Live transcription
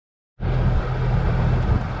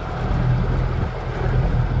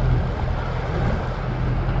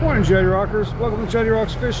Morning, Jetty Rockers. Welcome to Jetty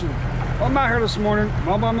Rocks Fishing. Well, I'm out here this morning. I'm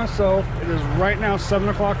all by myself. It is right now 7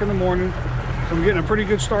 o'clock in the morning. So I'm getting a pretty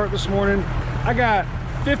good start this morning. I got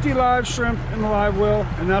 50 live shrimp in the live well,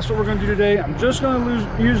 and that's what we're going to do today. I'm just going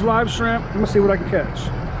to use live shrimp. I'm going to see what I can catch.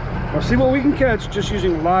 I'll see what we can catch just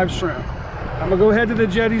using live shrimp. I'm going to go ahead to the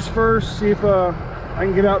jetties first, see if I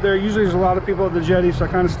can get out there. Usually there's a lot of people at the jetties, so I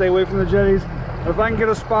kind of stay away from the jetties. But if I can get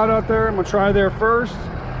a spot out there, I'm going to try there first.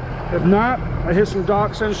 If not, I hit some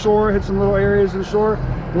docks inshore, hit some little areas inshore.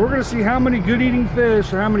 And we're going to see how many good eating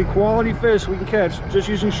fish or how many quality fish we can catch just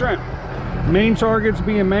using shrimp. Main targets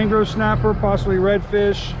being mangrove snapper, possibly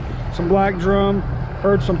redfish, some black drum.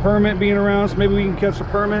 Heard some permit being around, so maybe we can catch a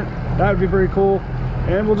permit. That would be pretty cool.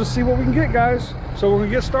 And we'll just see what we can get, guys. So we're going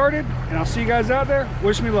to get started, and I'll see you guys out there.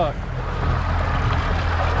 Wish me luck.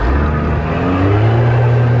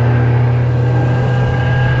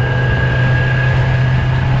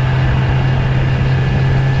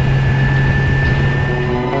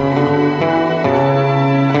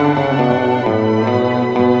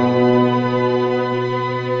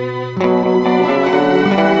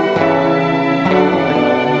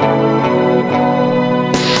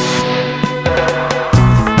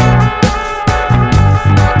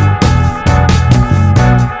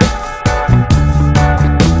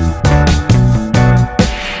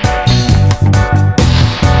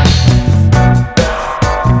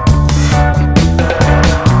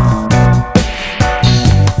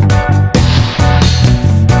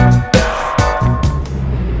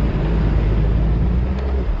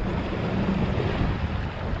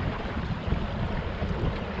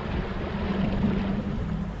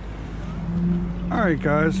 Alright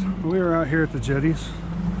guys, we are out here at the jetties.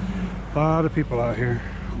 A lot of people out here,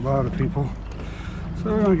 a lot of people.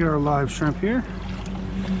 So we're going to get our live shrimp here.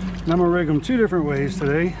 And I'm going to rig them two different ways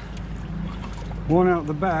today. One out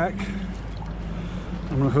the back.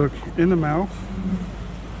 I'm going to hook in the mouth,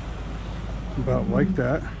 about like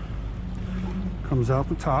that. Comes out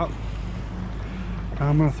the top.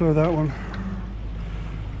 I'm going to throw that one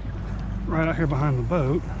right out here behind the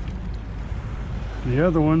boat. The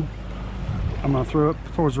other one I'm going to throw it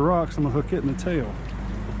towards the rocks. I'm going to hook it in the tail.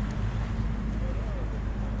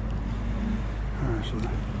 Alright, so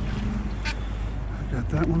I got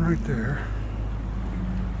that one right there.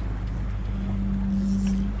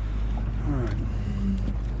 Alright.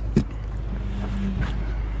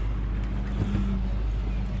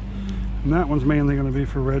 And that one's mainly going to be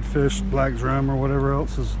for redfish, black drum, or whatever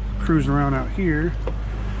else is cruising around out here.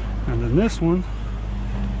 And then this one,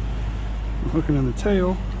 I'm hooking in the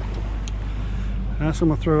tail. That's what I'm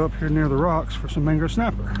going to throw up here near the rocks for some mangrove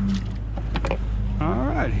snapper.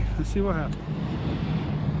 Alrighty, let's see what happens.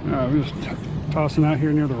 Alright, we're just tossing out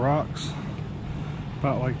here near the rocks.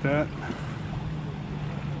 About like that.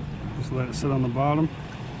 Just let it sit on the bottom.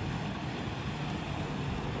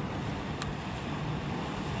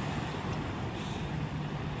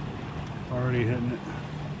 Already hitting it.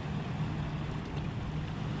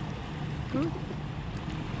 Ooh.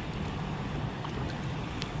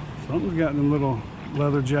 Something's got them little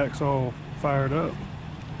leather jacks all fired up.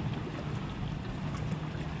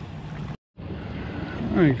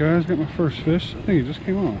 Alright guys, got my first fish. I think it just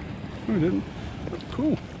came on. No, it didn't.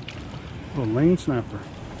 Cool. Little lane snapper.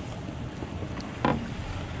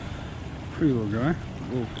 Pretty little guy.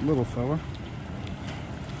 Little fella.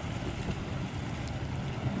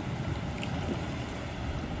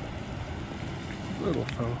 Little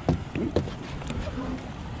fella.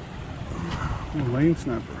 Little lane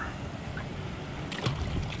snapper.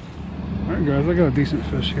 Alright guys, I got a decent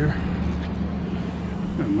fish here.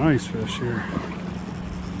 Got a nice fish here.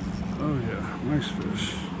 Oh yeah, nice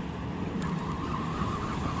fish.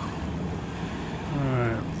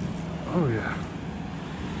 Alright. Oh yeah.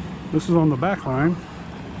 This is on the back line.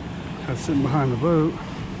 That's sitting behind the boat.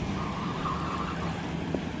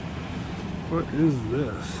 What is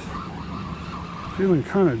this? Feeling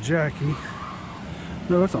kind of jacky.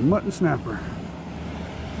 No, that's a mutton snapper.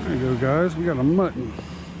 There you go guys, we got a mutton.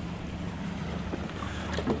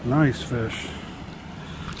 Nice fish.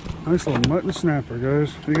 Nice little mutton snapper,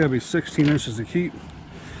 guys. They gotta be 16 inches to keep.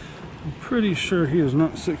 I'm pretty sure he is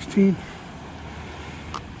not 16.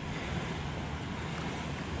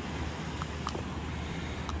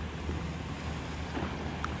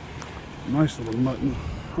 Nice little mutton.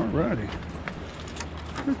 Alrighty.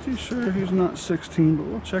 Pretty sure he's not 16, but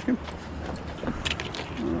we'll check him.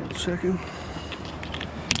 We'll check him.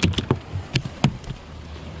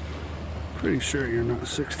 Pretty sure you're not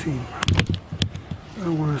 16. I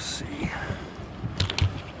want to see.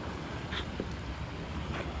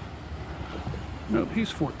 Nope, he's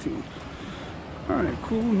 14. Alright,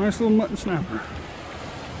 cool. Nice little mutton snapper.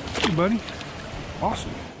 Hey, buddy.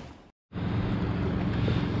 Awesome.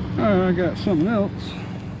 Alright, I got something else.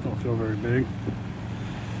 Don't feel very big.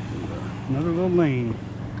 Another little lane.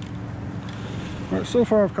 Alright, so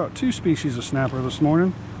far I've caught 2 species of snapper this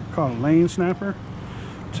morning. Caught a lane snapper,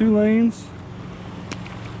 2 lanes,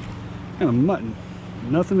 and a mutton.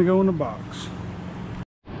 Nothing to go in the box.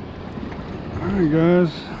 Alright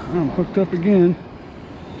guys, I'm hooked up again.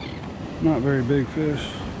 Not very big fish.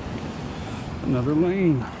 Another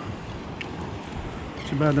lane.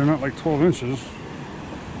 Too bad they're not like 12 inches.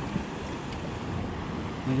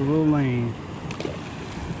 Another little lane.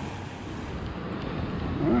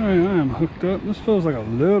 Alright, I am hooked up. This feels like a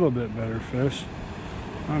little bit better fish.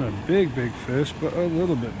 Not a big fish, but a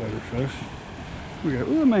little bit better fish. We got,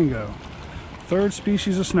 ooh, a mango. 3rd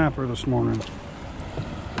species of snapper this morning.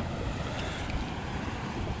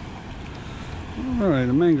 Alright,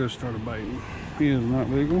 the mango started biting. He is not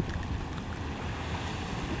legal.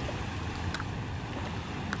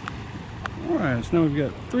 Alright, so now we've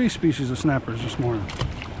got 3 species of snappers this morning.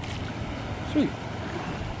 Sweet.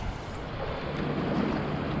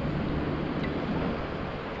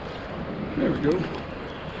 There we go.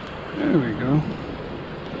 There we go.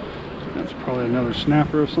 That's probably another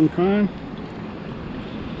snapper of some kind.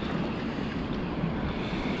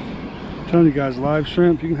 I'm telling you guys, live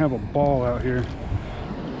shrimp, you can have a ball out here.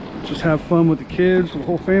 Just have fun with the kids, the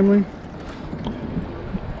whole family.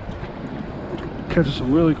 Catching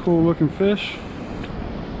some really cool looking fish.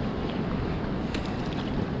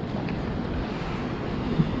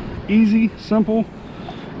 Easy, simple,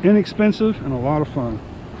 inexpensive, and a lot of fun.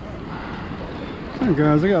 Alright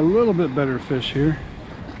guys, I got a little bit better fish here.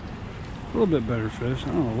 A little bit better fish.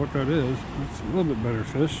 I don't know what that is. It's a little bit better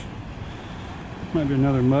fish. Might be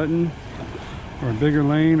another mutton, or a bigger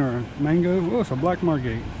lane, or a mango. Oh, it's a black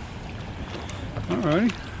margate.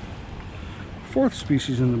 Alrighty. 4th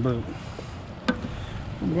species in the boat.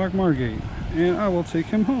 Black margate, and I will take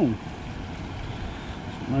him home.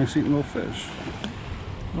 Some nice eating little fish.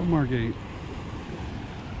 Little margate.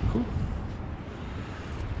 Cool.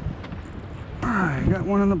 Alright, got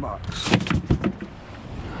one in the box.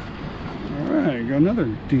 Alright, got another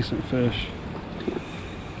decent fish.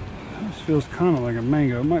 This feels kind of like a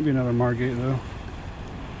mango. It might be another margate though.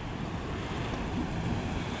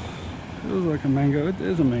 Feels like a mango. It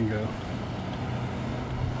is a mango.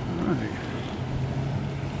 Alright.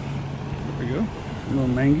 There we go. A little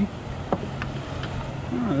mangy.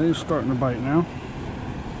 Alright, they're starting to bite now.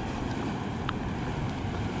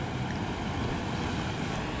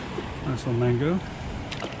 Nice little mango.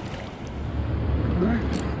 Alright,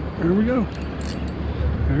 here we go.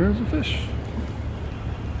 There's a fish.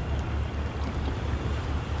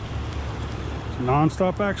 It's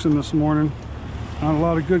non-stop action this morning. Not a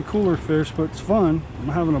lot of good cooler fish, but it's fun. I'm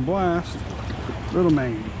having a blast. Little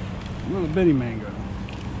mango. Little bitty mango.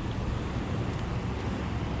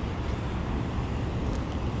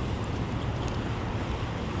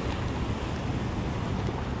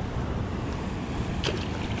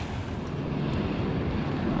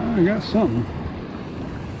 I got something.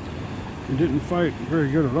 He didn't fight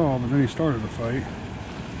very good at all, but then he started to fight.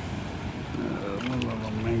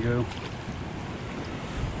 Little mango.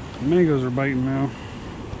 The mangoes are biting now,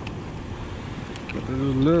 but they're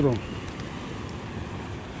just little.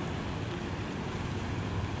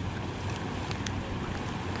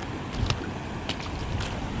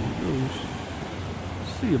 There goes.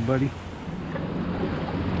 See you, buddy.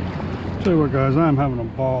 Tell you what, guys, I'm having a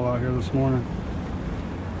ball out here this morning.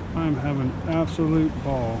 I'm having an absolute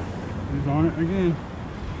ball. He's on it again.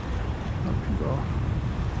 Up he's off.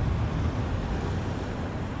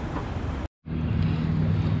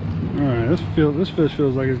 Alright, this fish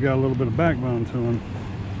feels like it's got a little bit of backbone to him.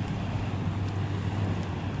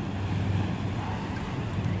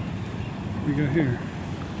 What do we got here?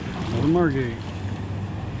 Another margate.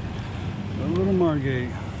 Another little margate.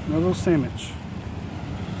 Another little sandwich.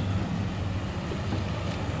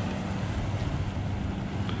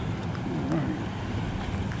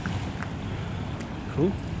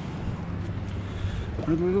 Cool.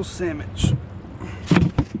 Another little sandwich.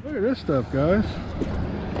 Look at this stuff, guys.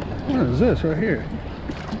 What is this right here?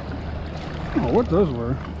 I don't know what those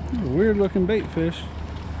were. Those are weird looking bait fish.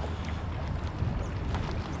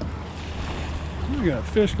 We got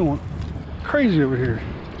fish going crazy over here.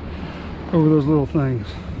 Over those little things.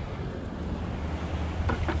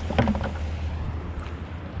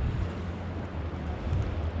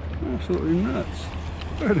 Absolutely nuts.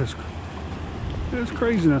 Look at this. There's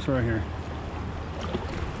craziness right here.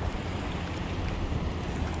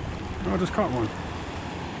 Oh, I just caught one.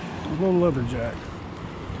 A little leatherjack.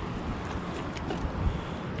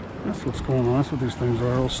 That's what's going on. That's what these things are.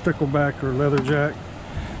 A little stickleback or leather jack.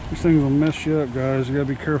 These things will mess you up, guys. You gotta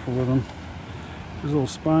be careful with them. These little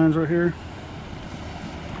spines right here,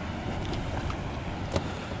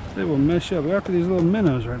 they will mess you up. After these little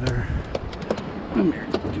minnows right there. Come here,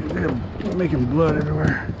 dude. They're making blood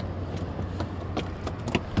everywhere.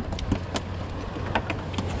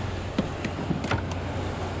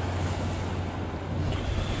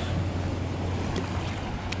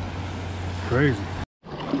 Crazy.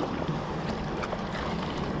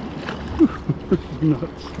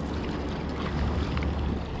 Nuts.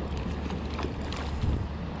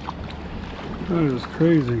 That is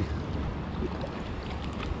crazy.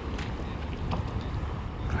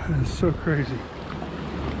 That is so crazy.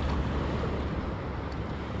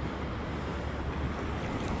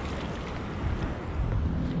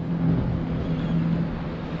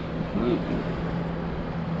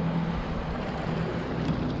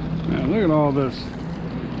 Man, look at all this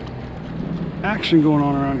action going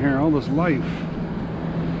on around here, all this life.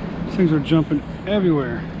 These things are jumping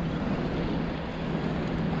everywhere.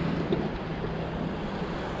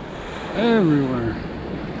 Everywhere.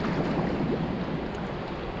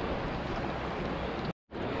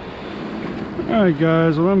 Alright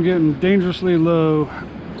guys, well I'm getting dangerously low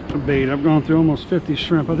bait. I've gone through almost 50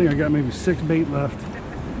 shrimp. I think I got maybe 6 bait left.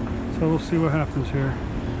 So we'll see what happens here.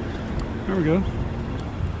 There we go.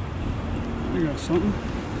 We got something.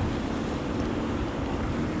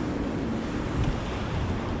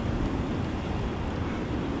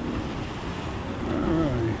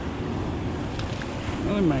 Alright.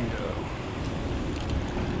 Another mango.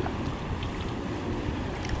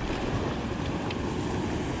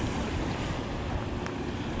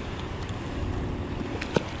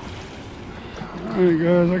 Alright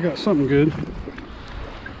guys, I got something good.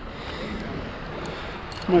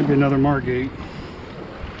 Might be another margate.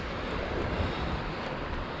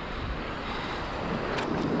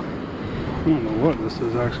 I don't know what this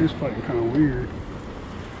is actually. It's fighting kind of weird.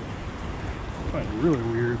 Fighting really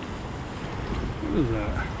weird. What is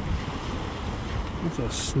that? That's a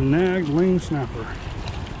snagged lane snapper.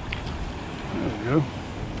 There we go.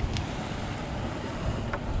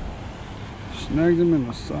 Snagged him in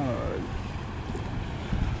the side.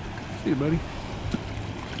 See you, buddy.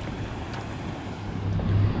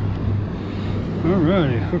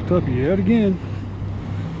 Alrighty, hooked up yet again.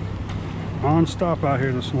 Non-stop out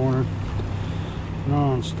here this morning.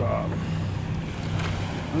 Non-stop.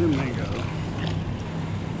 Look at mango.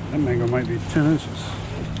 That mango might be 10 inches.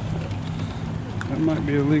 That might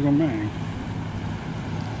be a legal mang.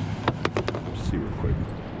 Let's see real quick.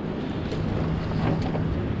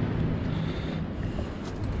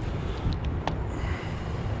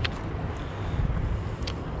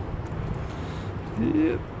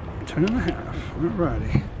 Yep, 10.5.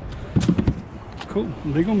 Alrighty. Cool,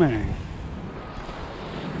 legal mang.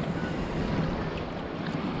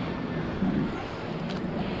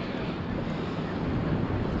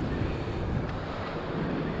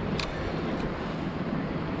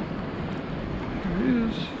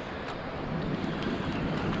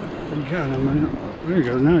 Got him. There he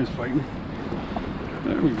goes. Now he's fighting.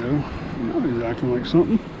 There we go. Now he's acting like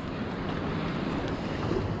something.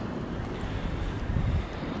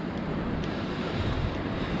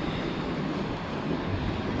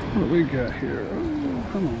 What do we got here? Oh,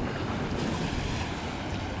 come on.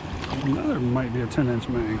 Another might be a 10-inch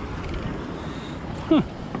mang. Huh.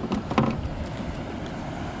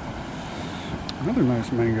 Another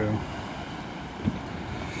nice mango.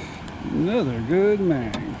 Another good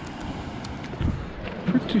mang.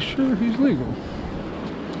 Pretty sure he's legal.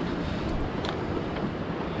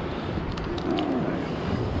 Alright.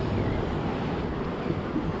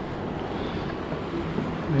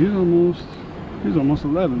 He's almost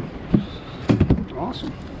 11.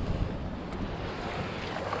 Awesome.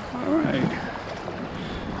 Alright.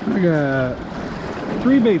 I got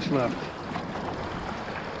 3 baits left.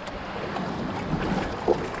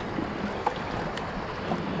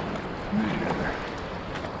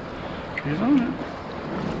 He's on it.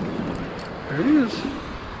 There he is.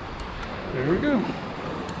 There we go.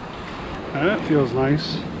 Now that feels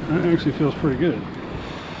nice. That actually feels pretty good.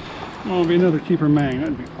 Well, it'll be another keeper mang.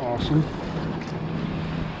 That'd be awesome.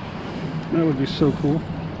 That would be so cool.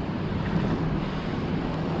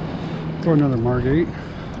 Or another margate.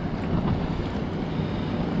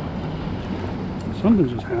 Something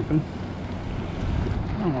just happened.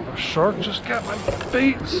 I don't know if a shark just got my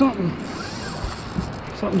bait. Something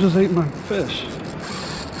just ate my fish.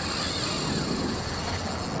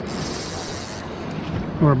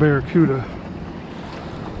 Or a barracuda.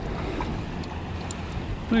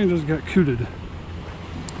 I think it just got cooted.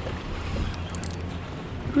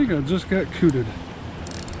 I think I just got cooted.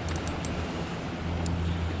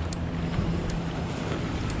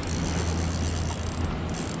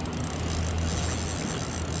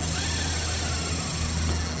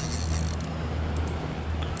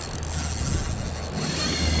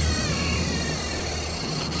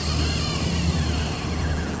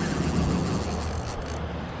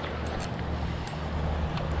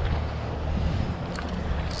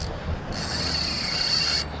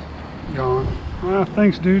 Gone. Ah,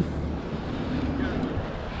 thanks, dude.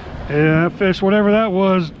 Yeah, that fish, whatever that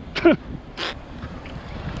was, I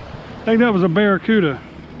think that was a barracuda.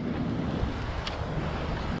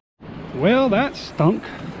 Well, that stunk.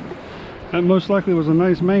 That most likely was a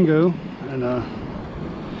nice mango, and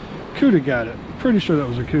cuda got it. Pretty sure that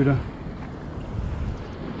was a cuda.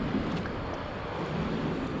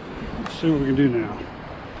 Let's see what we can do now.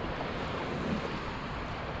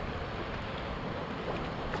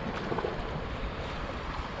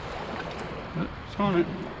 It's on it.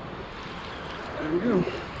 There we go.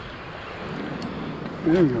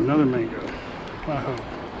 There we go, another mango. I hope.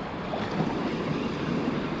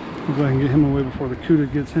 Hopefully I can get him away before the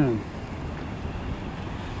cuda gets him.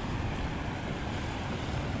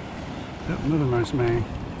 Yep, another nice man.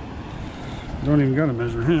 Don't even gotta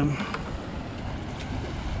measure him.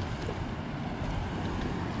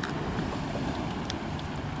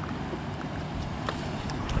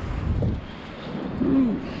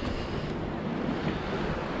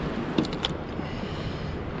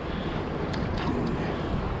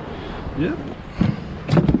 Yep.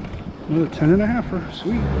 Another 10.5er.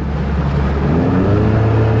 Sweet.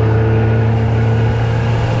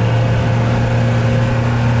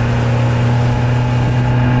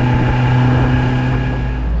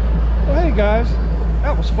 Well, hey guys,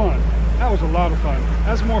 that was fun. That was a lot of fun.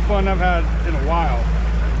 That's more fun I've had in a while.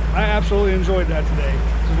 I absolutely enjoyed that today.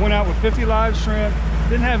 Just went out with 50 live shrimp.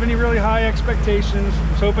 Didn't have any really high expectations.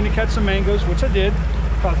 Was hoping to catch some mangoes, which I did.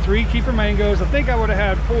 Caught 3 keeper mangoes. I think I would have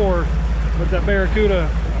had 4. But that barracuda,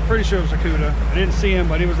 I'm pretty sure it was a cuda. I didn't see him,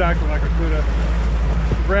 but he was acting like a cuda.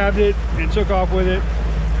 Grabbed it and took off with it.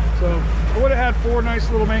 So I would have had 4 nice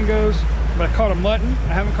little mangoes, but I caught a mutton.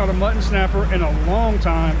 I haven't caught a mutton snapper in a long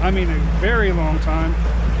time. I mean, a very long time.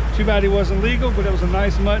 Too bad he wasn't legal, but it was a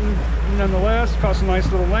nice mutton nonetheless. Caught some nice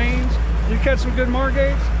little lanes. Did catch some good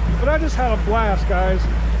margates, but I just had a blast, guys.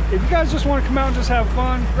 If you guys just want to come out and just have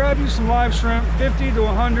fun, grab you some live shrimp, 50 to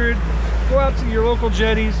 100. Go out to your local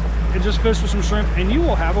jetties and just fish with some shrimp, and you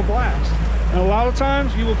will have a blast. And a lot of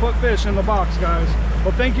times you will put fish in the box, guys.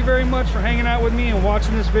 Well, thank you very much for hanging out with me and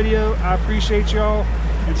watching this video. I appreciate y'all.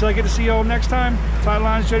 Until I get to see y'all next time, Tight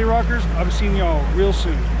Lines Jetty Rockers, I'll be seeing y'all real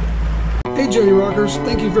soon. Hey Jetty Rockers,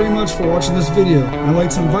 thank you very much for watching this video. I'd like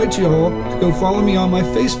to invite you all to go follow me on my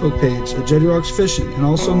Facebook page at Jetty Rocks Fishing, and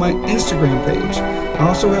also my Instagram page. I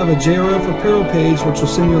also have a JRF apparel page, which will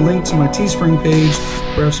send you a link to my Teespring page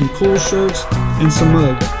where I have some cool shirts and some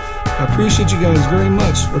mugs. I appreciate you guys very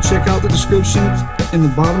much. Well, check out the description in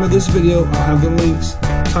the bottom of this video. I'll have the links.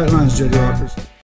 Tight Lines Jetty Rockers.